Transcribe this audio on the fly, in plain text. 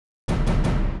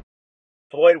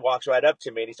Floyd walks right up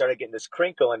to me and he started getting this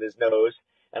crinkle in his nose.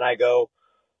 And I go,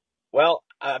 well,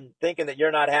 I'm thinking that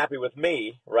you're not happy with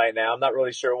me right now. I'm not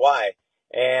really sure why.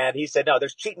 And he said, no,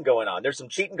 there's cheating going on. There's some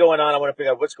cheating going on. I want to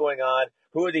figure out what's going on.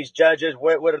 Who are these judges?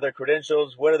 What are their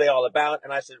credentials? What are they all about?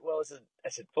 And I said, well, I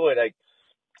said, Floyd,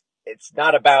 it's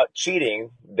not about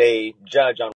cheating. They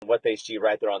judge on what they see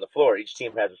right there on the floor. Each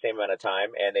team has the same amount of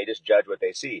time, and they just judge what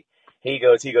they see. He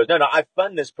goes, no, I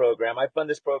fund this program.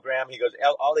 He goes,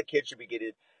 all the kids should be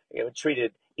getting,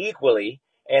 treated equally,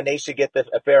 and they should get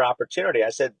a fair opportunity.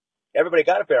 I said, everybody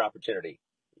got a fair opportunity.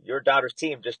 Your daughter's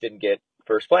team just didn't get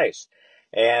first place.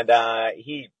 And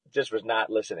he just was not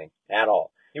listening at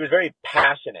all. He was very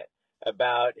passionate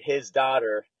about his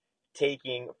daughter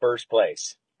taking first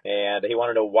place. And he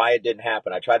wanted to know why it didn't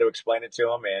happen. I tried to explain it to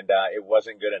him, and it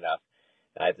wasn't good enough.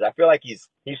 I feel like he's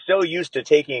so used to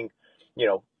taking,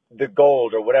 the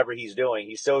gold or whatever he's doing.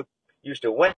 He's so used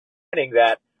to winning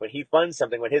that when he funds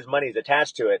something, when his money is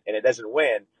attached to it and it doesn't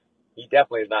win, he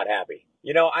definitely is not happy.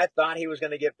 I thought he was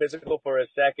going to get physical for a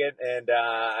second, and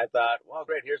I thought, well,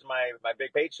 great, here's my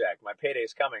big paycheck. My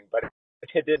payday's coming, but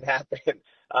it didn't happen.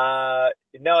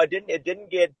 No, it didn't. It didn't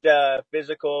get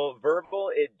physical.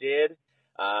 Verbal, it did.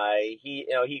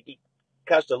 He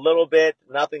cussed a little bit,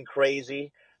 nothing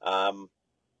crazy. I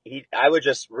was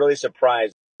just really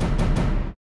surprised.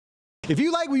 If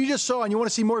you like what you just saw and you want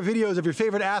to see more videos of your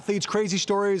favorite athletes, crazy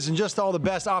stories, and just all the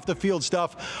best off-the-field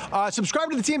stuff,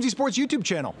 subscribe to the TMZ Sports YouTube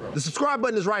channel. The subscribe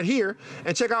button is right here,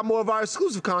 and check out more of our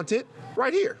exclusive content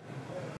right here.